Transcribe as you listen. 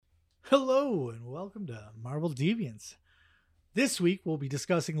Hello and welcome to Marvel Deviants. This week we'll be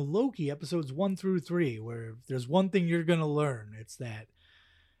discussing Loki episodes 1 through 3, where if there's one thing you're going to learn, it's that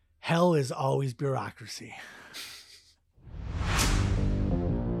hell is always bureaucracy.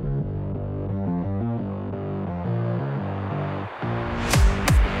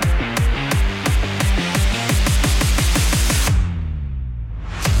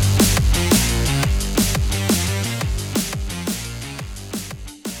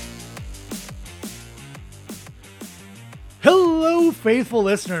 Hello, faithful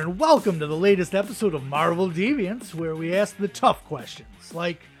listener, and welcome to the latest episode of Marvel Deviants, where we ask the tough questions,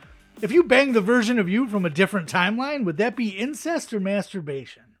 like, if you banged the version of you from a different timeline, would that be incest or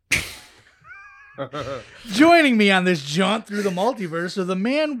masturbation? Joining me on this jaunt through the multiverse are the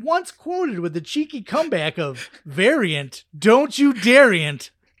man once quoted with the cheeky comeback of, "Variant, don't you dariant,"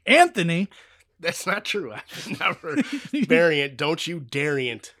 Anthony. That's not true. I've never. Variant, don't you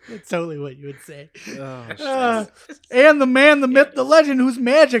dariant. That's totally what you would say. Oh, And the man, the myth, the legend, whose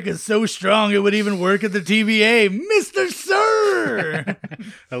magic is so strong it would even work at the TVA, Mr. Sir.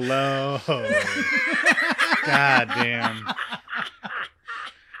 Hello. God damn.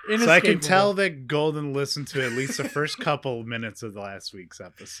 So I can tell that Golden listened to at least the first couple minutes of the last week's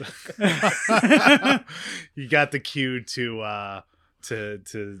episode. You got the cue to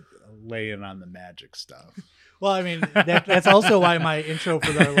lay in on the magic stuff. Well, I mean, that's also why my intro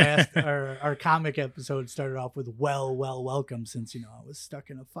for our comic episode started off with welcome, since, I was stuck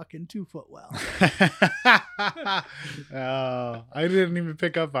in a fucking 2-foot well. Oh, I didn't even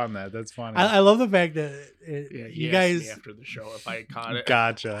pick up on that. That's funny. I love the fact that you guys asked me after the show if I caught it.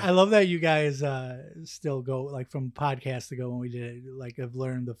 Gotcha. I love that you guys still go, like, from podcasts ago when we did it, like, I've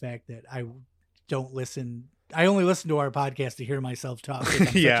learned the fact that I only listen to our podcast to hear myself talk. I'm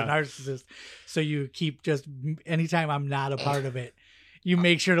such a narcissist. So you keep anytime I'm not a part of it, you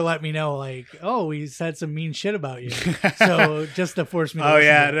make sure to let me know, like, oh, we said some mean shit about you. So just to force me to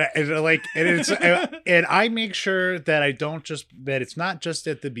listen to it. And I make sure that that it's not just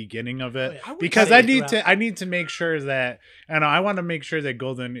at the beginning of it, because I need to make sure that, and I want to make sure that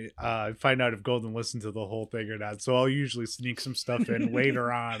Golden, find out if Golden listened to the whole thing or not. So I'll usually sneak some stuff in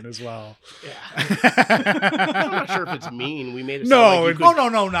later on as well. Yeah. I'm not sure if it's mean. We made it sound like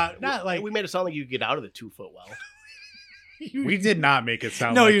not like we made it sound like you could get out of the 2-foot well. We did not make it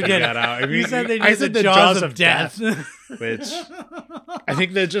sound no, like you you didn't. got out. I mean, You said they I used said the jaws of death. Which I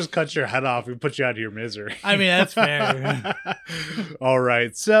think that just cuts your head off and puts you out of your misery. I mean, that's fair. All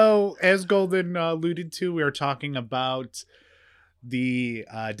right. So, as Golden alluded to, we are talking about the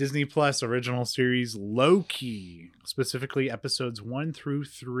Disney Plus original series Loki, specifically episodes 1 through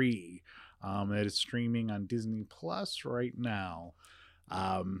 3. That is streaming on Disney Plus right now.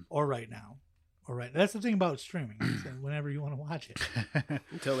 Or right now. All right. That's the thing about streaming. So whenever you want to watch it.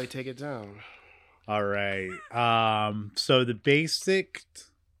 Until they take it down. All right. So the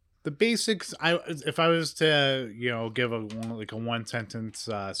basics. If I was to give a one sentence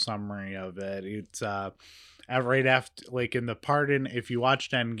summary of it, it's right after, like, in the if you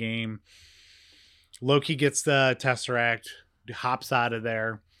watched Endgame, Loki gets the Tesseract, hops out of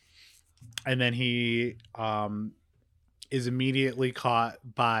there, and then he is immediately caught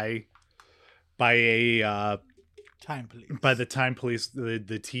by the time police, the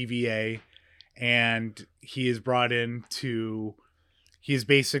TVA, and he is brought in he's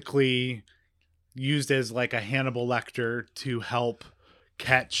basically used as like a Hannibal Lecter to help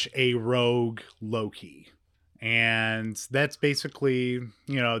catch a rogue Loki. And that's basically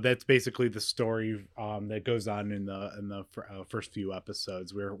the story that goes on in the first few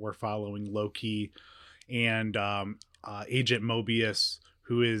episodes. We're following Loki and Agent Mobius,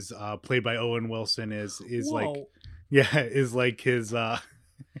 who is played by Owen Wilson, is Whoa. like his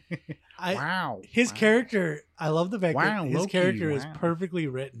His character, I love the fact that his Loki, character is perfectly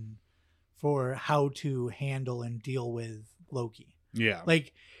written for how to handle and deal with Loki. Yeah.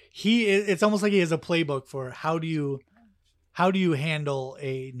 Like, it's almost like he has a playbook for how do you handle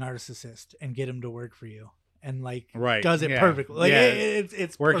a narcissist and get him to work for you. And does it perfectly. Like,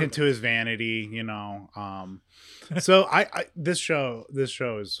 it's working perfect. to his vanity, So this show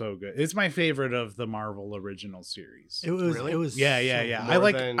is so good. It's my favorite of the Marvel original series. It was. Really? It was. Yeah. So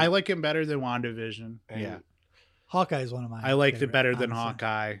I like it better than WandaVision. Yeah. Hawkeye is one of my. I liked it better favorite, than honestly.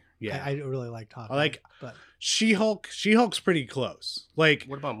 Hawkeye. Yeah. I really liked Hawkeye. I like but She-Hulk. She-Hulk's pretty close. Like,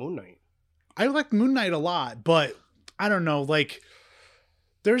 What about Moon Knight? I like Moon Knight a lot, but I don't know. Like,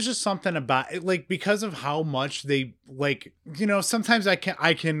 there's just something about it, like, because of how much they, like, you know, sometimes I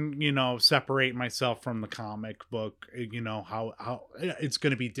can, you know, separate myself from the comic book, you know, how it's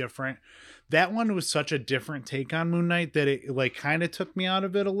going to be different. That one was such a different take on Moon Knight that it, like, kind of took me out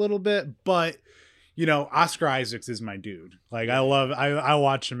of it a little bit. But, you know, Oscar Isaacs is my dude. Like, I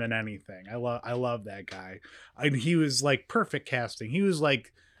watch him in anything. I love that guy. And he was like perfect casting. He was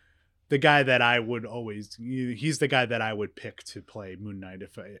like the guy that I would always, he's the guy that I would pick to play Moon Knight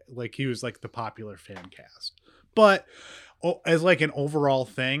if I, like, he was like the popular fan cast. But as like an overall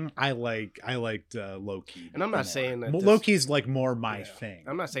thing, I liked Loki. And I'm not saying that Loki's like more my thing.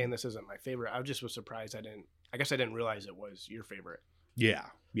 I'm not saying this isn't my favorite. I just was surprised I guess I didn't realize it was your favorite. Yeah.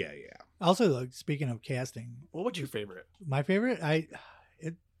 Also, like, speaking of casting, Well, what's your favorite? my favorite,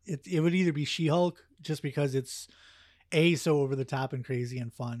 it would either be She-Hulk, just because it's A, so over the top and crazy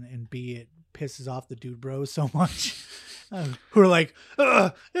and fun, and B, it pisses off the dude bros so much, who are like,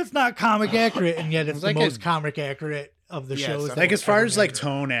 it's not comic accurate, and yet it's the most comic accurate of the shows. Like, as far as like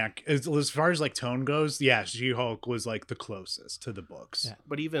as far as like tone goes, yeah, She-Hulk was like the closest to the books. Yeah.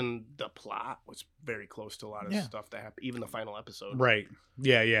 But even the plot was very close to a lot of stuff that happened. Even the final episode, Right?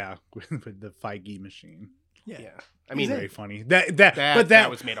 Yeah, with the Feige machine. Yeah. I mean, very funny. That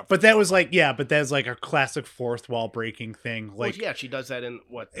was made up. But that was like, but that's like a classic fourth wall breaking thing. Like, well, yeah, she does that in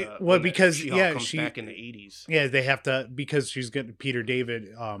what? Because she comes back in the 80s. Yeah, they have to, because she's getting, Peter David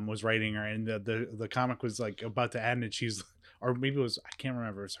was writing her, and the comic was like about to end, and she's, or maybe it was, I can't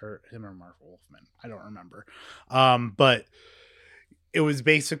remember, it was him or Mark Wolfman, I don't remember. But it was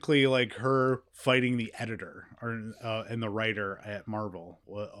basically like her fighting the editor and the writer at Marvel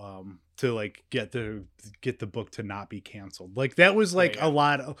to like get the book to not be canceled. Like, that was like a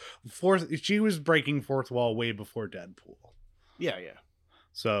lot of she was breaking fourth wall way before Deadpool. Yeah.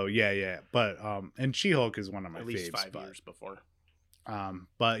 So yeah. But and She-Hulk is one of my faves. At least 5 years before.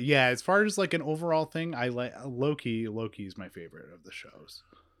 But yeah, as far as like an overall thing, I like Loki. Loki is my favorite of the shows.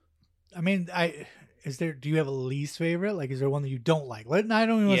 I mean, do you have a least favorite? Like, is there one that you don't like? I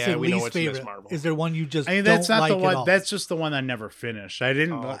don't even want to say least favorite. Is there one you just that's don't not like the one. at all? That's just the one I never finished. I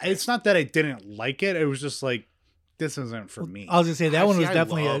didn't. Oh, okay. It's not that I didn't like it. It was just like, this isn't for me. I was gonna say that one was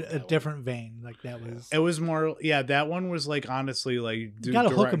definitely a different vein. Like, that was. It was more. Yeah, that one was like, honestly, like, you gotta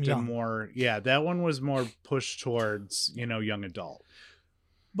hook 'em young. More. Yeah, that one was more pushed towards, you know, young adult.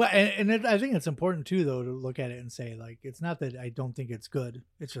 But I think it's important too, though, to look at it and say, like, it's not that I don't think it's good.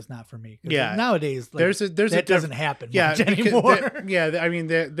 It's just not for me. Yeah. Nowadays, like, that doesn't happen much anymore. I mean,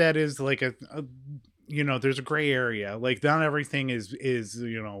 that is like a you know, there's a gray area. Like, not everything is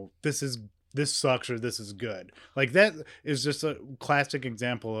you know, this sucks or this is good. Like, that is just a classic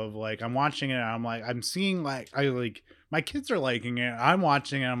example of, like, I'm watching it and I'm like, I'm seeing, like, my kids are liking it. I'm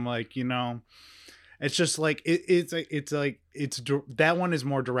watching it. I'm like, you know. It's just like it's that one is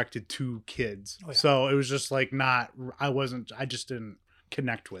more directed to kids. Oh, yeah. So it was just like I just didn't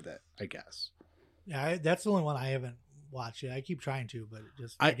connect with it, I guess. Yeah, that's the only one I haven't watched yet. I keep trying to, but it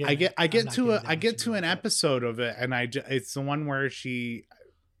just I get to an episode of it, and it's the one where she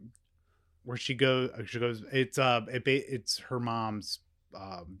goes it's her mom's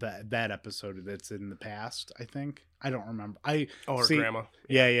that episode that's in the past, I think. I don't remember. Her grandma.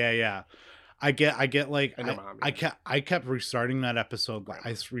 Yeah. I get like I kept restarting that episode.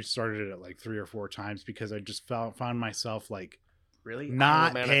 I restarted it like 3 or 4 times because I just found myself like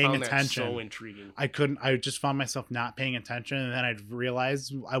not paying attention. So intriguing. I just found myself not paying attention, and then I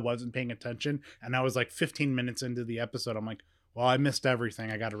realized I wasn't paying attention, and I was like 15 minutes into the episode. I'm like, well, I missed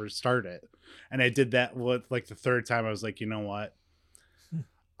everything. I got to restart it, and I did that with like the 3rd time. I was like, you know what?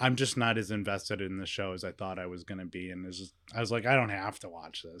 I'm just not as invested in the show as I thought I was going to be. And I was like, I don't have to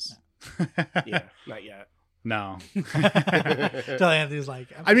watch this. Yeah, not yet. No. Till Anthony's like,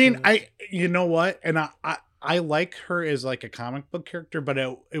 I mean, you know what? And I like her as like a comic book character, but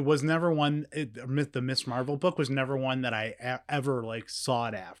it was never one, the Miss Marvel book was never one that I ever like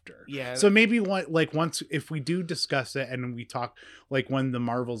sought after. Yeah. So maybe once, if we do discuss it and we talk, like when the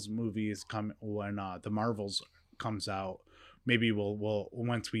Marvels movies when the Marvels comes out, maybe we'll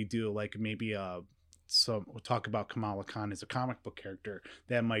once we do like maybe we'll talk about Kamala Khan as a comic book character,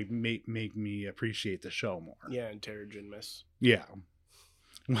 that might make me appreciate the show more. Yeah, and Terrigen Mist. Yeah.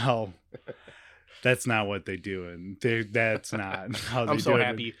 Well, that's not what they do, and that's not how they do it. I'm so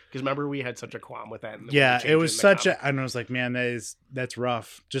happy because remember we had such a qualm with that. Yeah, it was such a, and I was like, man, that's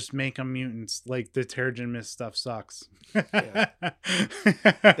rough. Just make them mutants. Like, the Terrigen Mist stuff sucks. Yeah.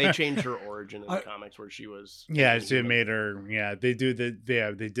 They changed her origin in the comics where she was. Yeah, she made her. Yeah, they did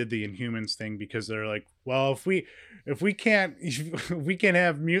the Inhumans thing because they're like, well, if we can't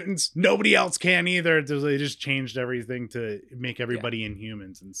have mutants, nobody else can either. They just changed everything to make everybody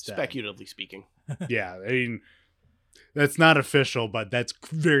Inhumans instead. Speculatively speaking. Yeah, I mean, that's not official, but that's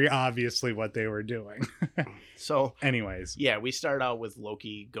very obviously what they were doing. So, anyways, yeah, we start out with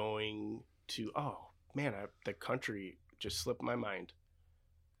Loki going to, oh man, the country just slipped my mind.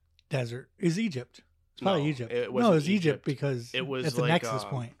 Desert is Egypt. It's probably Egypt. It was Egypt because it was it's like, a Nexus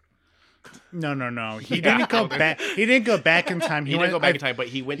point. No. He didn't go back. He didn't go back in time. He didn't go back in time, but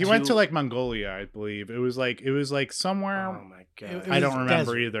he went to like Mongolia, I believe. It was like somewhere. Oh my god. I don't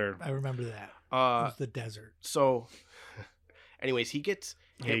remember either. I remember that. It was the desert. So anyways, he gets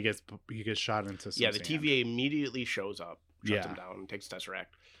shot into some the sand. TVA immediately shows up, shuts him down, and takes Tesseract.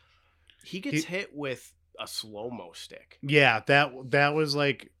 He gets hit with a slow-mo stick. Yeah, that was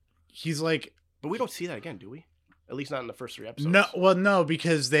like he's like, but we don't see that again, do we? At least not in the first 3 episodes. No,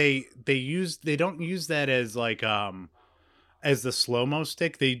 because they don't use that as like as the slow-mo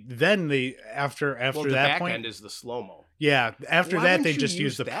stick. After the that back point end is the slow-mo. Yeah, after Why that they wouldn't just you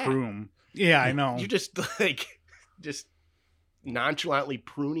use the that? prune. Yeah, I know. You just just nonchalantly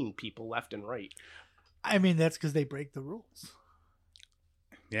pruning people left and right. I mean, that's because they break the rules.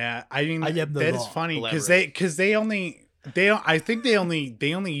 Yeah, I mean that is funny because they only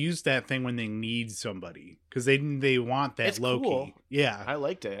use that thing when they need somebody because they want that Loki. Cool. Yeah, I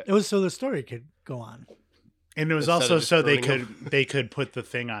liked it. It was so the story could go on, and it was also so they could put the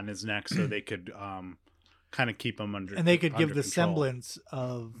thing on his neck so they could kind of keep him under, and they could give the control. semblance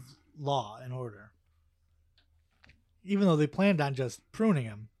of law and order. Even though they planned on just pruning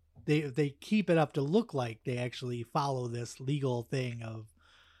him, they keep it up to look like they actually follow this legal thing of,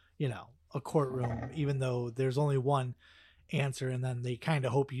 a courtroom, even though there's only one answer, and then they kind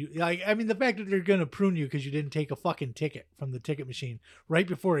of hope you the fact that they're gonna prune you because you didn't take a fucking ticket from the ticket machine right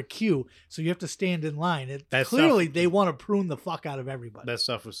before a queue, so you have to stand in line. They want to prune the fuck out of everybody. That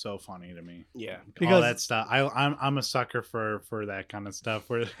stuff was so funny to me. Yeah, because all that stuff. I'm a sucker for that kind of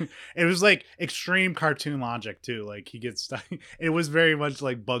stuff where it was like extreme cartoon logic too. Like he gets stuck. It was very much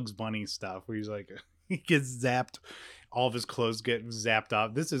like Bugs Bunny stuff where he's like he gets zapped. All of his clothes get zapped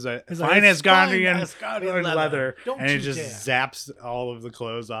off. This is a fine Asgardian leather. And it just zaps all of the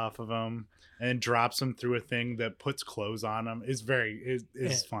clothes off of him and drops him through a thing that puts clothes on him. It's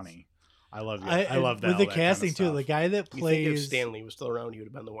funny. I love that. With the casting too, the guy that plays... if Stan Lee was still around, he would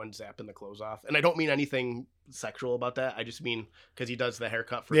have been the one zapping the clothes off. And I don't mean anything sexual about that. I just mean because he does the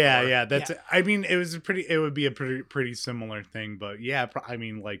haircut for Yeah. I mean, it would be a pretty similar thing, but yeah, I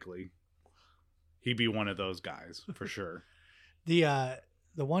mean, likely. He'd be one of those guys for sure. The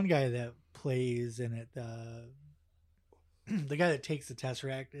one guy that plays in it, the guy that takes the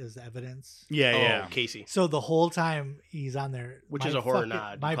Tesseract as evidence. Yeah. Casey. So the whole time he's on there, which is a horror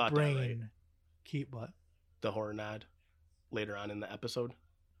nod. My brain that, right? Keep what? The horror nod later on in the episode.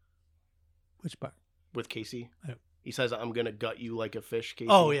 Which part? With Casey. He says, "I'm gonna gut you like a fish." Casey.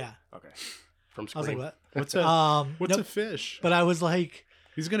 Oh yeah. Okay. From Scream. I was like, what? What's a fish? But I was like.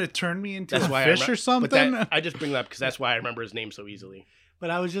 He's gonna turn me into a fish or something. I just bring that up because that's why I remember his name so easily. But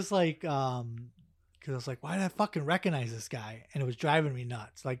I was just like, because I was like, why did I fucking recognize this guy? And it was driving me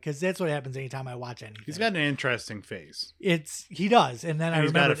nuts. Like, because that's what happens anytime I watch anything. He's got an interesting face. He does, and then I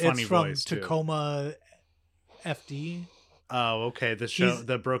remember it's from voice, Tacoma FD. Oh, okay.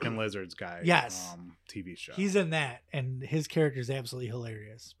 The Broken Lizards guy. Yes. TV show. He's in that, and his character is absolutely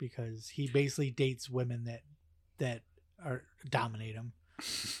hilarious because he basically dates women that dominate him.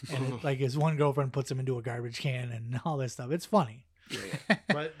 And like his one girlfriend puts him into a garbage can and all this stuff. It's funny. Yeah.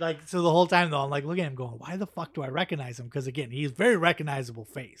 But like, so the whole time though, I'm like looking at him going, why the fuck do I recognize him? Because again, he's very recognizable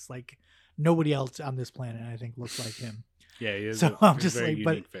face. Like nobody else on this planet, I think, looks like him. Yeah, he is. So I'm just like,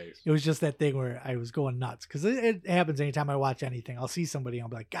 but face. It was just that thing where I was going nuts because it happens anytime I watch anything. I'll see somebody and I'll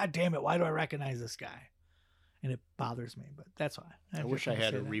be like, God damn it, why do I recognize this guy? And it bothers me, but that's why. I wish I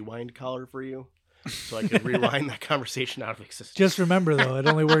had a rewind collar for you. So I could rewind that conversation out of existence. Just remember, though, it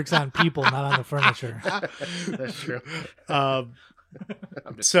only works on people, not on the furniture. That's true.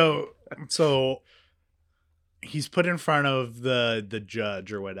 So he's put in front of the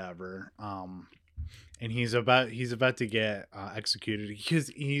judge or whatever, and he's about to get executed because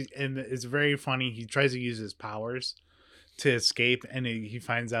and it's very funny. He tries to use his powers to escape, and he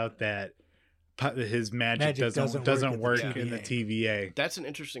finds out that his magic doesn't work in the TVA. That's an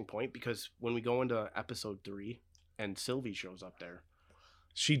interesting point because when we go into episode 3 and Sylvie shows up there,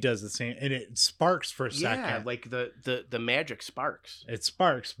 she does the same, and it sparks for a second. Yeah, like the magic sparks. It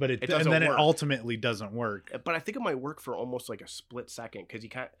sparks, but it ultimately doesn't work. But I think it might work for almost like a split second because you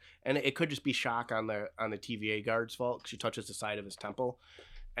can't, and it could just be shock on the TVA guard's fault because she touches the side of his temple.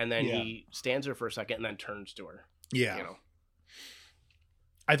 and then he stands there for a second and then turns to her. Yeah. You know?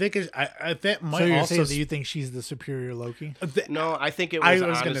 I think that might So you're also. saying that you think she's the superior Loki? No, I think it was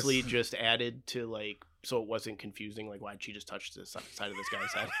honestly just added to like so it wasn't confusing. Like, why'd she just touch the side of this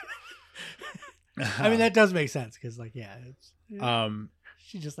guy's head? I mean, that does make sense because, like, it's, um,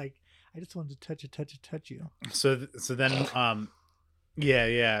 she's just like, I just wanted to touch you. So then,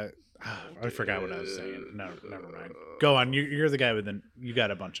 yeah. I forgot what I was saying. No, never mind. Go on. You're the guy you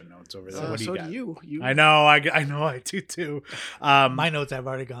got a bunch of notes over there. What do you got? Do you. I know. I know. I do too. My notes I've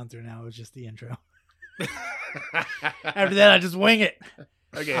already gone through now. It was just the intro. After that, I just wing it.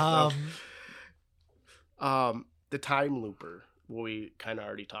 Okay. The time looper, what we kind of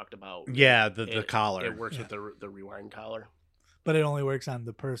already talked about. Yeah, the collar. It works with the rewind collar. But it only works on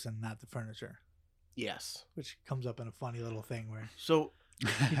the person, not the furniture. Yes. Which comes up in a funny little thing where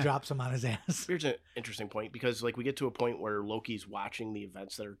he drops him on his ass. Here's an interesting point because like we get to a point where Loki's watching the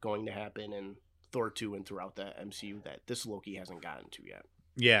events that are going to happen in Thor 2 and throughout the MCU that this Loki hasn't gotten to yet.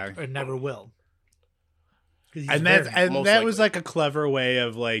 Yeah. Or never will. And that was like a clever way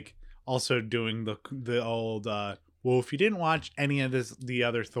of like also doing the old well, if you didn't watch any of the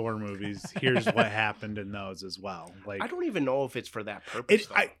other Thor movies, here's what happened in those as well. Like, I don't even know if it's for that purpose.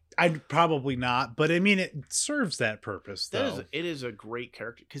 I'd probably not, but I mean, it serves that purpose. Though it is a great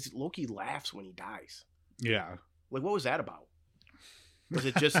character because Loki laughs when he dies. Yeah, like what was that about? Was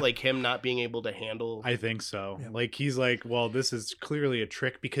it just like him not being able to handle? I think so. Yeah. Like he's like, well, this is clearly a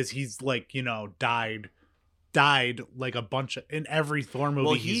trick because he's like, died like a bunch of in every Thor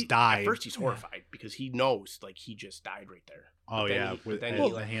movie. He's died. At first, he's horrified because he knows like he just died right there. Oh yeah,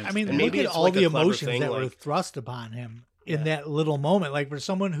 I mean, look at all the emotions that were thrust upon him in that little moment. Like for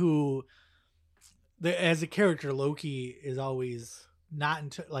someone who, as a character, Loki is always not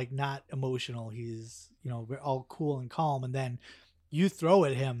emotional. He's all cool and calm, and then you throw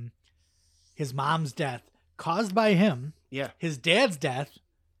at him his mom's death caused by him. Yeah, his dad's death,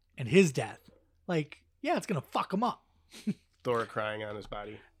 and his death. Like. Yeah, it's gonna fuck him up. Thor crying on his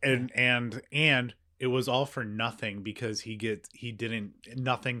body, and it was all for nothing because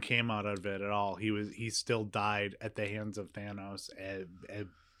nothing came out of it at all. He still died at the hands of Thanos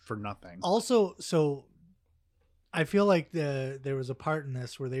for nothing. Also, so I feel like there was a part in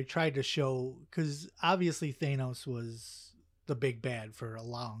this where they tried to show because obviously Thanos was the big bad for a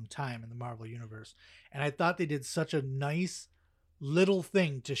long time in the Marvel universe, and I thought they did such a nice little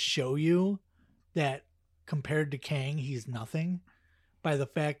thing to show you that. Compared to Kang, he's nothing by the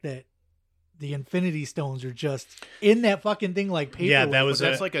fact that the Infinity Stones are just in that fucking thing like paper. Yeah,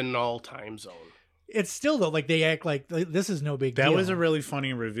 that's like a null time zone. It's still though like they act like this is no big deal. That was a really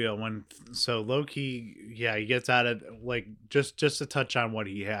funny reveal so Loki, he gets out of like just to touch on what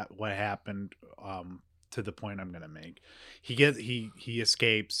happened to the point I'm gonna make. He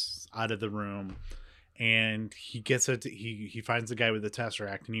escapes out of the room. And he finds the guy with the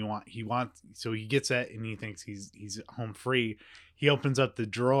Tesseract, and so he gets it, and he thinks he's home free. He opens up the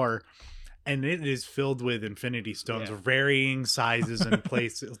drawer, and it is filled with Infinity Stones, of varying sizes and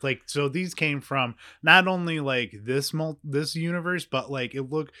places. Like so, these came from not only like this universe, but like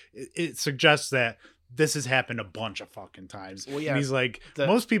it suggests that this has happened a bunch of fucking times. Well, yeah, and he's like,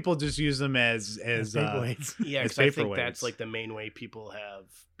 most people just use them as paperweights. Yeah, because I think that's like the main way people have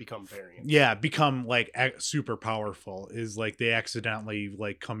become variants. Yeah, become like super powerful is like they accidentally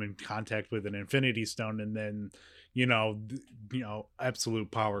like come in contact with an Infinity Stone, and then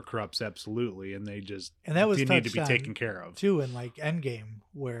absolute power corrupts absolutely, and they need to be taken care of too. In like Endgame,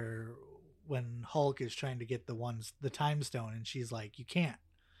 where when Hulk is trying to get the Time Stone, and she's like, you can't.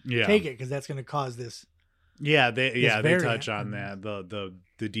 Take it because that's going to cause this. Yeah, they touch on that the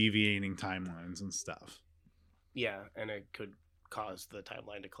deviating timelines and stuff. Yeah, and it could cause the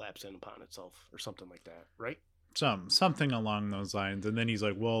timeline to collapse in upon itself or something like that, right? Something along those lines. And then he's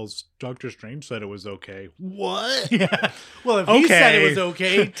like, "Well, Doctor Strange said it was okay." What? Yeah. Well, if he said it was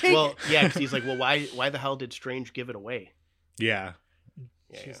okay, yeah, because he's like, "Well, why the hell did Strange give it away?" Yeah.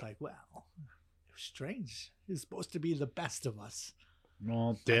 She's like, "Well, Strange is supposed to be the best of us."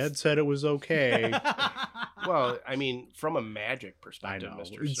 Well, Dad said it was okay. Well, I mean, from a magic perspective,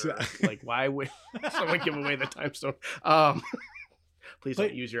 Mr. Sir, like, why would someone give away the time stone? Please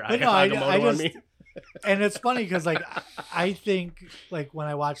don't use your Agamotto on me. And it's funny because, like, I think, like, when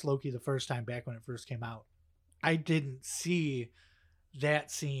I watched Loki the first time back when it first came out, I didn't see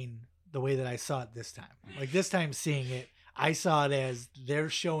that scene the way that I saw it this time. Like, this time seeing it, I saw it as they're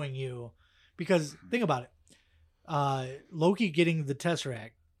showing you, because think about it. Loki getting the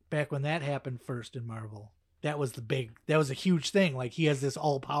Tesseract back when that happened first in Marvel, that was a huge thing. Like he has this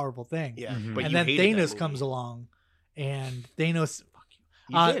all powerful thing. Yeah. Mm-hmm. But and then Thanos comes along and Thanos, fuck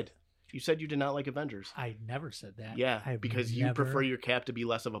You did. You said you did not like Avengers. I never said that. Yeah, because you prefer your Cap to be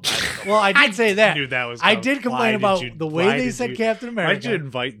less of a Bible. Well, I did say that. Knew that was I did complain about the way they said Captain America. Why'd you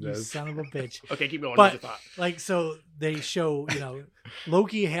invite this? You son of a bitch. Okay, keep going. But like, so they show,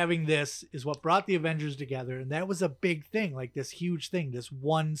 Loki having this is what brought the Avengers together, and that was a big thing, like this huge thing, this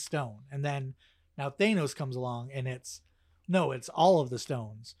one stone. And then now Thanos comes along, and it's all of the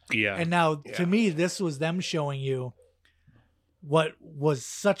stones. Yeah. And now to me, this was them showing you what was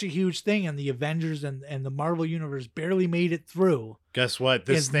such a huge thing, and the Avengers and the Marvel Universe barely made it through. Guess what?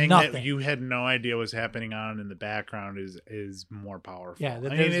 This thing nothing. that you had no idea was happening on in the background is more powerful. Yeah, I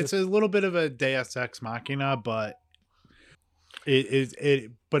mean, it's a little bit of a Deus Ex Machina, but it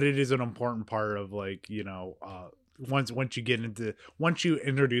is an important part of, like, once you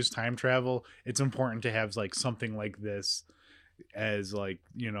introduce time travel, it's important to have like something like this as like,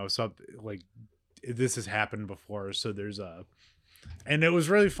 something like this has happened before. So there's and it was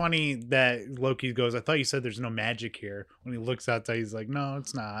really funny that Loki goes, I thought you said there's no magic here. When he looks outside, he's like, no,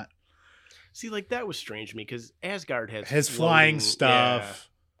 it's not. See, like, that was strange to me because Asgard has flying stuff,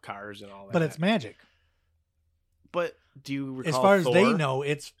 cars and all that. But it's magic. But do you recall as far as Thor? they know,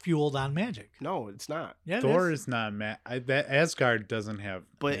 it's fueled on magic. No, it's not. Yeah, Thor is not that Asgard doesn't have.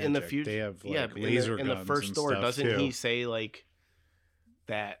 But magic. in the future, they have like laser guns. In the first and Thor, stuff doesn't too. he say like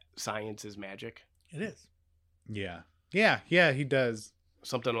that science is magic? It is. Yeah, he does.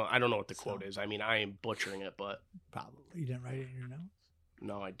 Something, I don't know what the quote is. I mean, I am butchering it, but probably you didn't write it in your notes.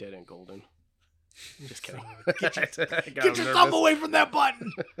 No, I didn't, Golden. Just kidding. Get your thumb away from that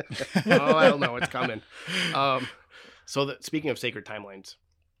button. Oh, I don't know. It's coming. So speaking of sacred timelines,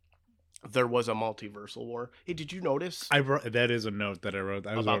 there was a multiversal war. Hey, did you notice? That is a note that I wrote.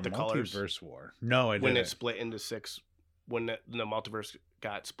 I was about the multiverse colors war. No, I didn't. When it split into 6, when the multiverse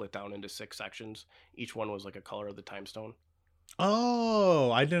got split down into 6 sections, each one was like a color of the time stone.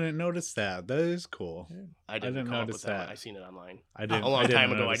 Oh, I didn't notice that. That is cool. I didn't notice that. I seen it online. I didn't. A long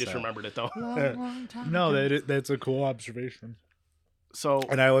time ago. I just remembered it though. Long time no, ago. that's a cool observation. So,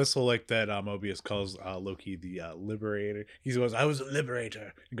 and I also like that Mobius calls Loki the liberator. He goes, "I was a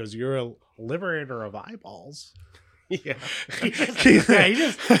liberator." He goes, "You're a liberator of eyeballs." Yeah. he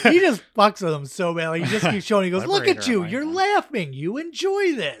just fucks with him so bad. Like, he just keeps showing. He goes, "Look at you! You're laughing. You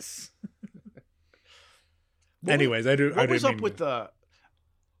enjoy this." Anyways, What was up with the?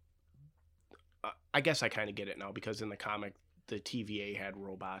 I guess I kind of get it now because in the comic, the TVA had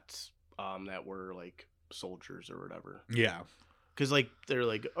robots that were like soldiers or whatever. Yeah. Because like they're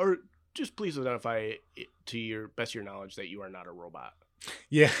like, or just please identify to your best of your knowledge that you are not a robot.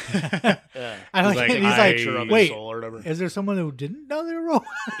 Yeah. I like. He's like, wait, soul or whatever. Is there someone who didn't know they were a robot?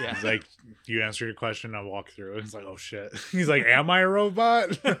 Yeah. He's like, you answered your question. I'll walk through. It's like, oh shit. He's like, am I a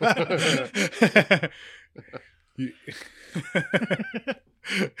robot?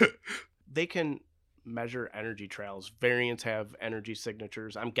 They can measure energy trails. Variants have energy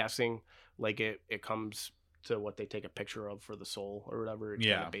signatures. I'm guessing like it comes to what they take a picture of for the soul or whatever. It's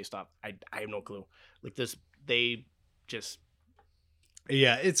kind of based off. I have no clue. Like this, they just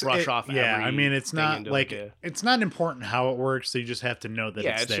brush off. Yeah, I mean, it's not like it's not important how it works. So you just have to know that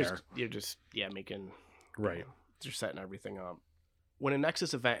it's there. You're just making right. You're setting everything up. When a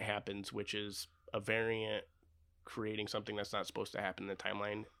Nexus event happens, which is a variant creating something that's not supposed to happen in the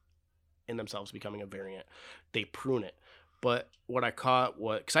timeline, in themselves becoming a variant, they prune it. But what I caught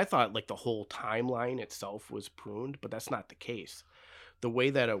because I thought like the whole timeline itself was pruned, but that's not the case. The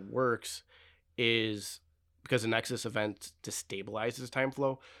way that it works is because a Nexus event destabilizes time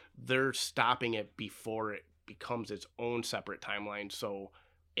flow, they're stopping it before it becomes its own separate timeline. So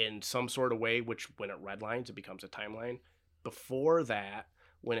in some sort of way, which when it redlines, it becomes a timeline. Before that,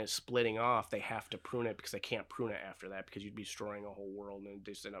 when it's splitting off, they have to prune it because they can't prune it after that because you'd be destroying a whole world, and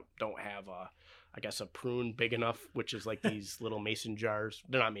they just don't have a prune big enough, which is like these little mason jars.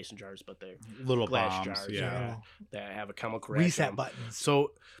 They're not mason jars, but they're little glass bombs, jars that have a chemical reset buttons.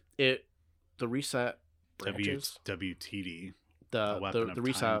 So the reset branches, WTD, the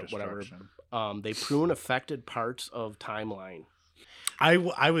reset whatever. They prune affected parts of timeline. I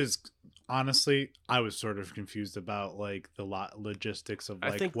was honestly, I was sort of confused about like the logistics of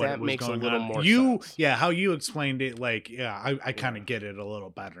like I think what that was makes going a little on. more sense. How you explained it, like, I kind of get it a little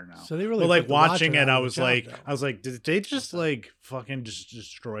better now. So they really, but like watching it, I was job, like, though. Did they just like fucking just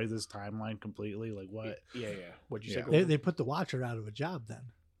destroy this timeline completely? Like what? Yeah. What'd you say? They put the Watcher out of a job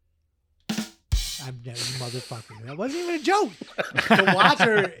then. I'm dead, motherfucker. That wasn't even a joke. The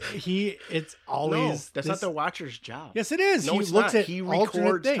Watcher, it's always that's not the Watcher's job. Yes, it is. No, he it's looks not. At He alternate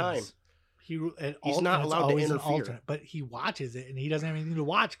records things. time. He's not allowed to interfere. But he watches it, and he doesn't have anything to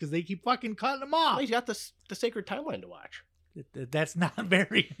watch because they keep fucking cutting him off. Well, he's got the sacred timeline to watch. That's not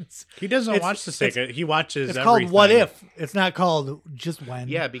variance. He doesn't watch the Sega. He watches. It's everything. called What If. It's not called Just When.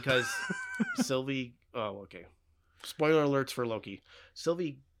 Yeah, because Sylvie. Oh, okay. Spoiler alerts for Loki.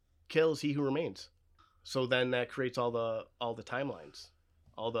 Sylvie kills He Who Remains. So then that creates all the timelines.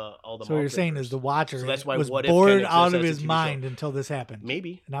 All the So what you're saying is the Watcher so that's why was What If bored can out exist of as a his TV show. mind until this happened.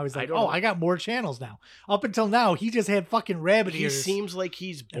 Maybe. And I was like, don't know. I got more channels now. Up until now, he just had fucking rabbit He ears. seems like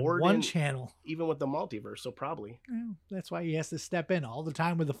he's bored one in- channel. even with the multiverse, so probably. Well, that's why he has to step in all the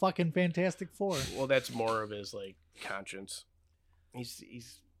time with the fucking Fantastic Four. Well, that's more of his like conscience.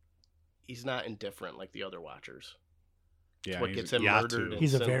 He's not indifferent like the other Watchers. Yeah, What he's gets him Yatu. murdered?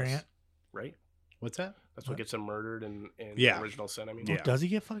 He's a Sinless, variant. right? What's that? That's what gets him murdered in Yeah. the original sin. I mean, Yeah. Oh, does he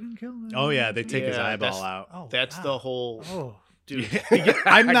get fucking killed? Oh yeah, they take his Yeah, eyeball that's- out. Oh, that's wow. the whole Oh, dude.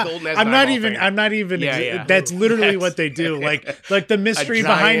 I'm not. Golden as I'm an not eyeball even. thing. I'm not even. Yeah. That's literally That's- what they do. Like the mystery A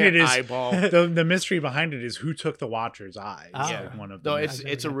behind giant it is eyeball. the mystery behind it is who took the Watcher's eyes. Ah. Like one of No, them. it's I've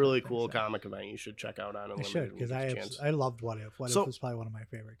never it's a got really that cool thing, so. comic event you should check out on I Unlimited. should, because when you get a chance. I loved What If. What So- If was probably one of my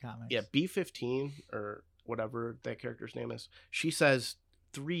favorite comics. Yeah, B-15 or whatever that character's name is. She says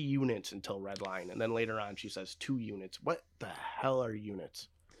 3 units until Red Line, and then later on she says 2 units. What the hell are units?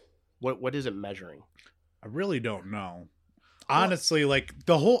 What is it measuring? I really don't know. Honestly, like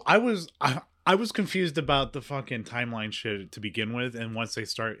the whole, I was confused about the fucking timeline shit to begin with, and once they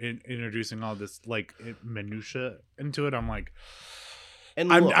start introducing all this like minutia into it, I'm like, And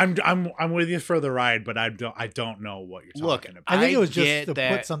look, I'm with you for the ride, but I don't know what you're Look, talking about. I think it was get just to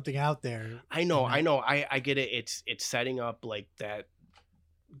that- put something out there. I know. I get it. It's setting up like that.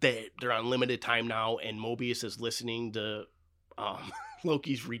 They're on limited time now, and Mobius is listening to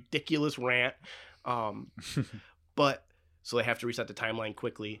Loki's ridiculous rant. But so they have to reset the timeline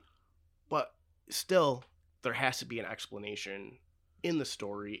quickly. But still, there has to be an explanation in the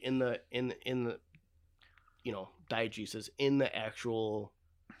story, in the diegesis, in the actual.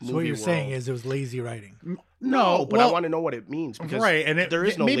 So what you're movie saying world. is it was lazy writing. No, but I well, want to know what it means because right, and there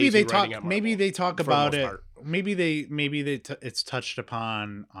is no maybe lazy they writing talk. at Maybe Marvel, they talk for the about most it. part. Maybe it's touched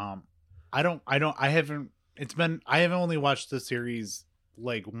upon. I haven't. I haven't only watched the series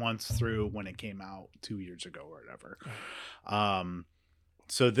like once through when it came out 2 years ago or whatever.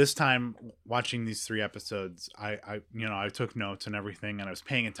 So this time watching these 3 episodes, I took notes and everything, and I was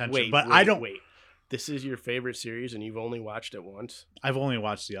paying attention. But I don't. Wait. This is your favorite series, and you've only watched it once. I've only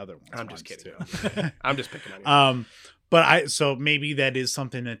watched the other ones. I'm just once, kidding. too. I'm just picking on you. But so maybe that is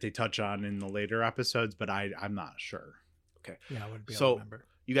something that they touch on in the later episodes, but I'm not sure. Okay. Yeah, I wouldn't be able So to remember.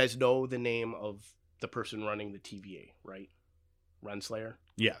 you guys know the name of the person running the TVA, right? Renslayer.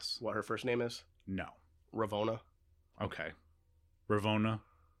 Yes. What her first name is? No. Ravonna, Okay. Ravonna.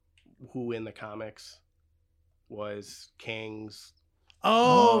 who in the comics was Kang's.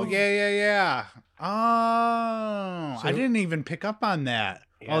 Oh, Oh. yeah. Oh, So- I didn't even pick up on that.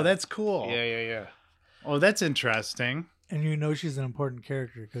 Yeah. Oh, that's cool. Yeah. Oh, that's interesting. And you know she's an important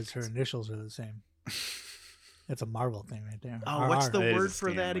character because her initials are the same. That's a Marvel thing right there. Oh, what's RR. the That is word a for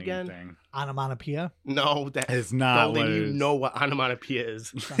Stan that Lee again? thing. Onomatopoeia? No, that It's not Golden, what it you is. know what onomatopoeia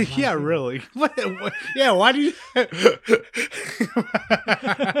is. Yeah, really. What? Yeah, why do you?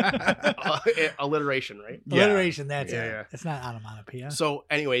 Alliteration, right? Yeah. Alliteration, that's Yeah, it. yeah. It's not onomatopoeia. So,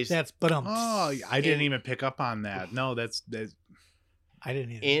 anyways, That's, but Oh, I didn't In- even pick up on that. No, that's I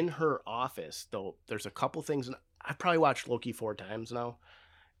didn't either. in her office, though, there's a couple things. And I've probably watched Loki 4 times now,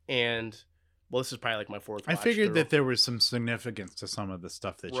 and well, this is probably like my 4th. I watch figured through. that there was some significance to some of the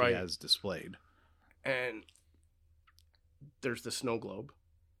stuff that Right. she has displayed. And there's the snow globe,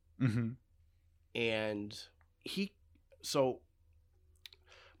 Mm-hmm. and so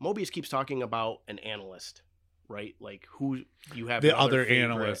Mobius keeps talking about an analyst, right? Like who you have The another other favorite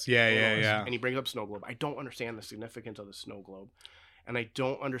analyst. Yeah. and he brings up snow globe. I don't understand the significance of the snow globe, and I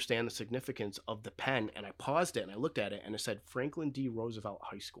don't understand the significance of the pen. And I paused it and I looked at it, and it said Franklin D. Roosevelt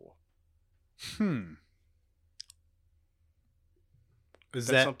High School. Is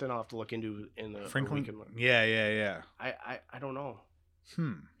That's that something I'll have to look into in the Franklin? weekend. Yeah. I don't know.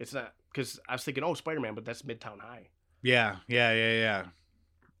 Hmm. It's not because I was thinking, oh, Spider-Man, but that's Midtown High. Yeah.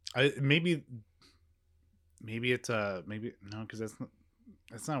 Maybe it's maybe no, because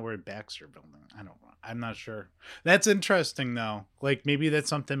that's not where Baxter building. I don't know. I'm not sure. That's interesting though. Like maybe that's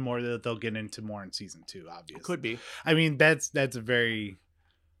something more that they'll get into more in season 2. Obviously, Could be. I mean, that's a very.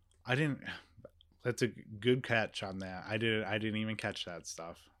 That's a good catch on that. I didn't even catch that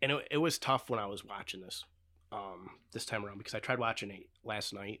stuff. And it was tough when I was watching this time around because I tried watching it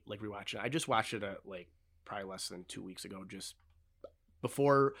last night, like rewatching it. I just watched it like probably less than 2 weeks ago, just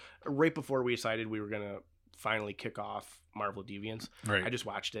right before we decided we were gonna finally kick off Marvel Deviants. Right. I just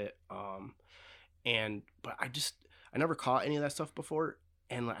watched it, but I never caught any of that stuff before,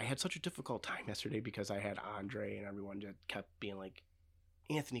 and I had such a difficult time yesterday because I had Andre and everyone just kept being like,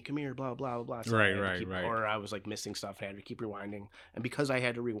 Anthony, come here, blah blah blah. So right. Or I was like missing stuff and I had to keep rewinding, and because I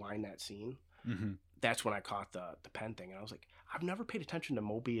had to rewind that scene, that's when I caught the pen thing, and I was like, I've never paid attention to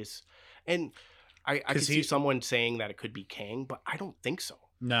Mobius, and I could see someone saying that it could be Kang, but I don't think so.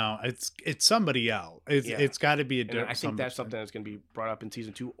 No, it's somebody else. It's got to be a different. I think that's something that's going to be brought up in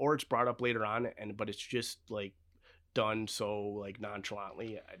season 2, or it's brought up later on, but it's just like done so like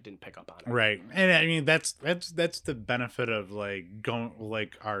nonchalantly. I didn't pick up on it. Right, and I mean that's the benefit of like going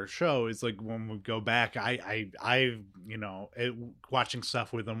like our show is like when we go back, I watching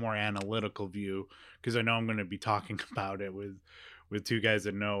stuff with a more analytical view because I know I'm going to be talking about it with two guys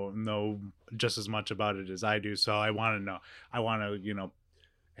that know just as much about it as I do. So I want to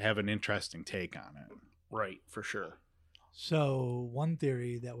have an interesting take on it. Right, for sure. So one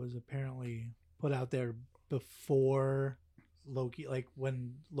theory that was apparently put out there before Loki, like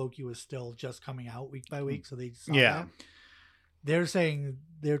when Loki was still just coming out week by week, so they saw that. They're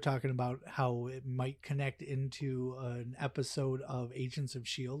talking about how it might connect into an episode of Agents of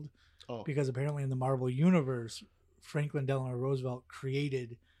S.H.I.E.L.D. Because apparently in the Marvel Universe, Franklin Delano Roosevelt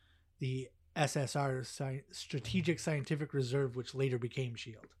created the SSR, Strategic Scientific Reserve, which later became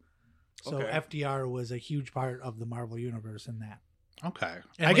S.H.I.E.L.D. So FDR was a huge part of the Marvel Universe in that. Okay.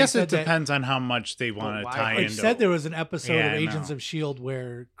 And I guess it depends on how much they want to tie in. They said there was an episode of Agents of S.H.I.E.L.D.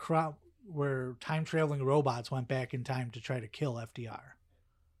 where time-traveling robots went back in time to try to kill FDR.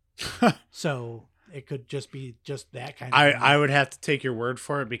 So it could just be just that kind of thing. I would have to take your word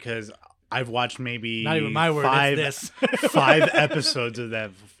for it because I've watched maybe not even my word, it's this. 5 episodes of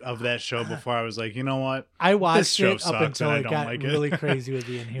that show before I was like, you know what? I watched it up until it got really crazy with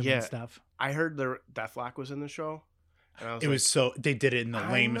the Inhuman stuff. I heard the Deathlock was in the show. And was so they did it in the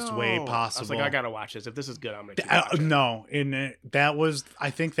lamest way possible. I was like, I gotta watch this. If this is good, I'm gonna keep watching. No, I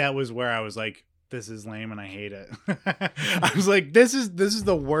think that was where I was like, this is lame and I hate it. I was like, this is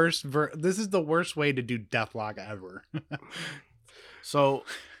the worst. This is the worst way to do Deathlock ever. So,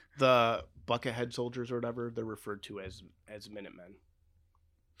 the Buckethead soldiers or whatever, they're referred to as Minutemen.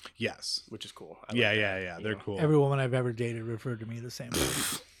 Yes, which is cool. Yeah. They're cool. Every woman I've ever dated referred to me the same way.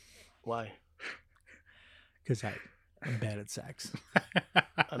 Why? Because I'm bad at sex.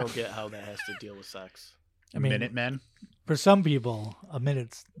 I don't get how that has to deal with sex. I mean, Minutemen? For some people, a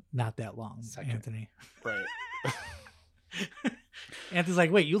minute's not that long, Anthony. Right. Anthony's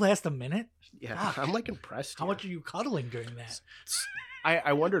like, wait, you last a minute? Yeah, I'm like impressed. How much are you cuddling during that?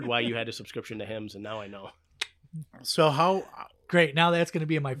 I wondered why you had a subscription to Hims, and now I know. So how... Great, now that's going to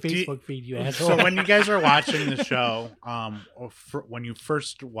be in my Facebook feed, you asshole. So when you guys are watching the show, when you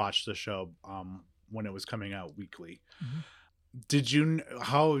first watched the show, when it was coming out weekly, did you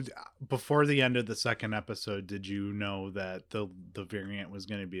before the end of the second episode, did you know that the variant was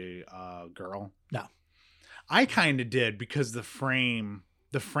going to be a girl? No. I kind of did because the framing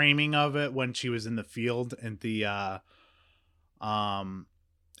of it when she was in the field at the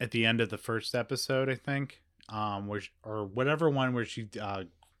end of the first episode, I think, where she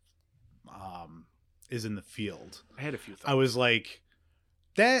is in the field. I had a few thoughts. I was like,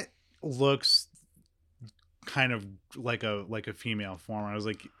 that looks kind of like a female form. I was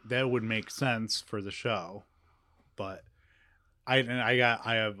like, that would make sense for the show, but I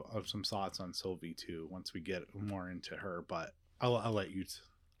have some thoughts on Sylvie too once we get more into her, but I'll let you.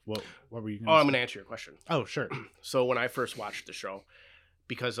 What were you? I'm going to answer your question. Oh, sure. So when I first watched the show,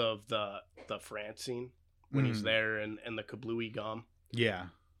 because of the France scene when he's there and the kablooey gum, yeah,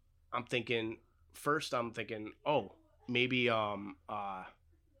 I'm thinking, oh, maybe Azazel's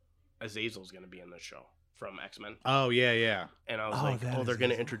going to be in this show from X-Men. Oh, yeah. And I was they're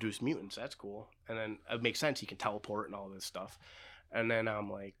going to introduce mutants. That's cool. And then it makes sense. He can teleport and all this stuff. And then I'm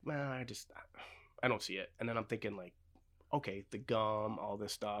like, I don't see it. And then I'm thinking like, okay, the gum, all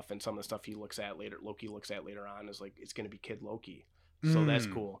this stuff, and some of the stuff Loki looks at later on is like, it's going to be Kid Loki. So that's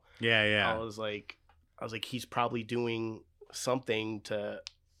cool. Yeah. I was like, he's probably doing something to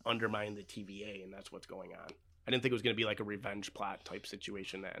undermine the TVA, and that's what's going on. I didn't think it was going to be like a revenge plot type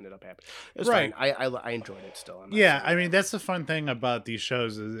situation that ended up happening. It was fine. I enjoyed it still. Yeah, I mean, that's the fun thing about these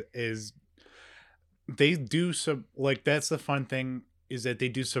shows is they do that's the fun thing is that they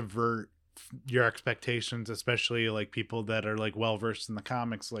do subvert your expectations, especially like people that are like well versed in the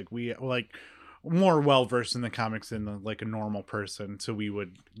comics, like we more well versed in the comics than like a normal person, so we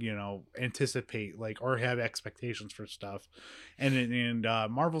would anticipate or have expectations for stuff, and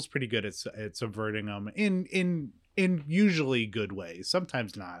Marvel's pretty good at subverting them in usually good ways,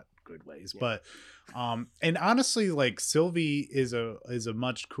 sometimes not, good ways. But and honestly, like Sylvie is a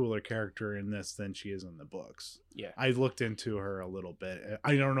much cooler character in this than she is in the books. Yeah, I looked into her a little bit.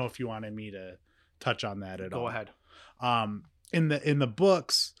 I don't know if you wanted me to touch on that at all. Go ahead. In the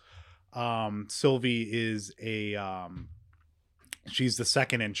books, Sylvie is she's the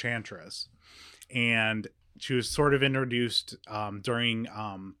second enchantress, and she was sort of introduced during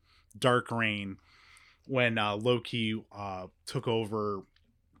Dark Reign when Loki took over.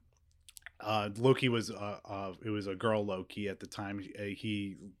 Loki was it was a girl Loki at the time.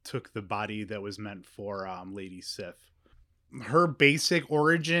 He took the body that was meant for Lady Sif. Her basic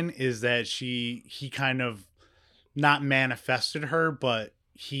origin is that he kind of not manifested her, but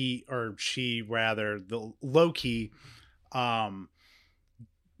she rather, the Loki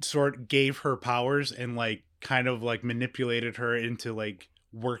sort of gave her powers and like kind of like manipulated her into like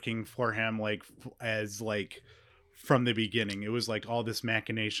working for him, like as like from the beginning. It was like all this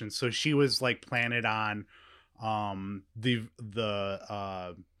machination. So she was like planted on the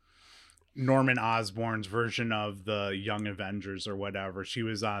Norman Osborn's version of the Young Avengers or whatever. She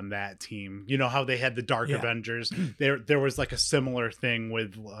was on that team. You know how they had the Dark Avengers? There was like a similar thing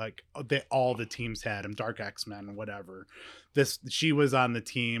with like all the teams had them, Dark X-Men, whatever. She was on the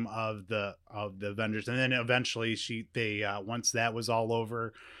team of the Avengers, and then eventually they once that was all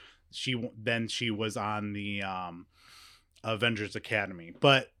over, she was on the Avengers Academy.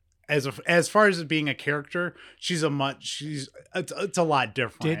 But as far as it being a character, it's a lot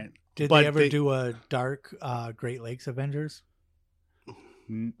different. Did they ever do a dark Great Lakes Avengers?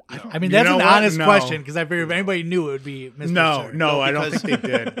 I mean, that's an honest question, because I figured if anybody knew, it would be Mr. No, I don't think they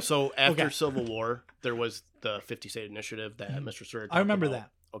did. So after Civil War, there was the 50 State Initiative that Mr. Sir I remember that.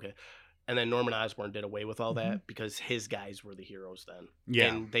 Okay. And then Norman Osborn did away with all that because his guys were the heroes then.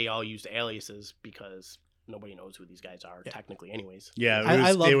 Yeah. And they all used aliases because nobody knows who these guys are technically anyways. Yeah,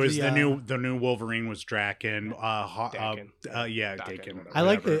 it was the new Wolverine was Draken. Daken. I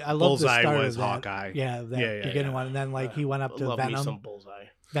love Bullseye the start was of that. Hawkeye. Yeah, beginning one, and then like he went up to Venom. Some Bullseye.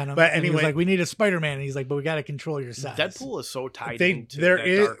 Venom. But anyway, he was anyway, like, we need a Spider-Man, and he's like, but we got to control your size. Deadpool is so tied into that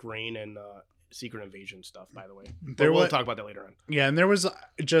Dark Reign and Secret Invasion stuff, by the way. We'll talk about that later on. Yeah, and there was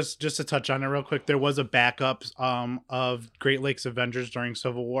just to touch on it real quick, there was a backup of Great Lakes Avengers during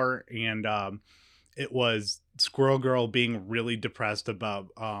Civil War, and it was Squirrel Girl being really depressed about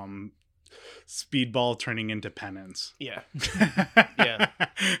Speedball turning into Penance. Yeah.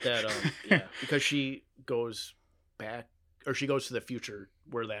 Because she goes back, or she goes to the future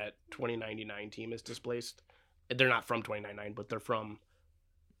where that 2099 team is displaced. They're not from 2099, but they're from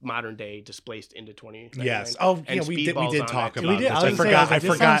modern day displaced into 2099. Yes. Oh, and yeah, we did talk about this. I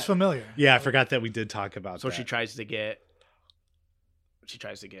forgot. Sounds familiar. Yeah, I forgot that we did talk about so that. she tries to get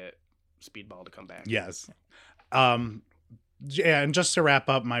Speedball to come back. Yes. Yeah, and just to wrap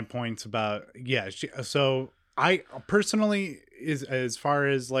up my points about so I personally as far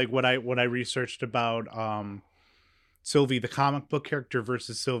as like what I researched about Sylvie, the comic book character,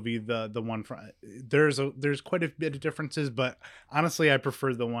 versus Sylvie, the one from there's quite a bit of differences, but honestly I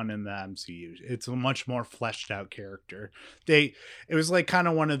prefer the one in the MCU. It's a much more fleshed out character. It was like kind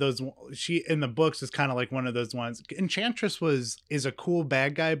of one of those, she in the books is kind of like one of those ones. Enchantress is a cool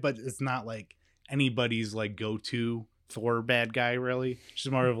bad guy, but it's not like anybody's like go-to Thor bad guy, really.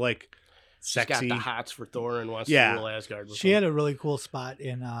 She's more of like sexy. She's got the hots for Thor and wants to rule Asgard with She had a really cool spot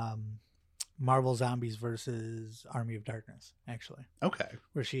in Marvel Zombies versus Army of Darkness, actually. Okay.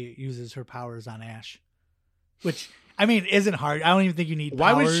 Where she uses her powers on Ash. Which, I mean, isn't hard. I don't even think you need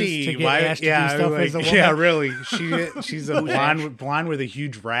why powers would she to get Ash to do stuff as a woman. Yeah, really. She's a blonde with a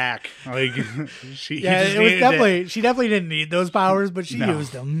huge rack. Like she definitely didn't need those powers, but she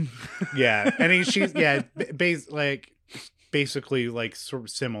used them. Yeah. And she's basically like sort of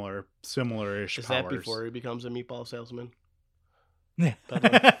similar-ish Is powers. that before he becomes a meatball salesman? Yeah.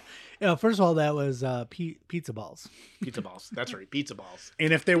 First of all, that was pizza balls. Pizza balls. That's right. Pizza balls.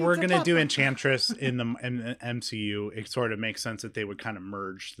 And if they were going to do Enchantress in the MCU, it sort of makes sense that they would kind of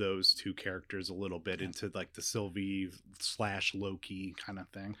merge those two characters a little bit into like the Sylvie / Loki kind of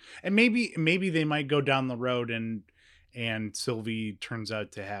thing. And maybe they might go down the road and Sylvie turns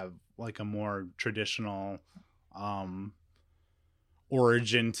out to have like a more traditional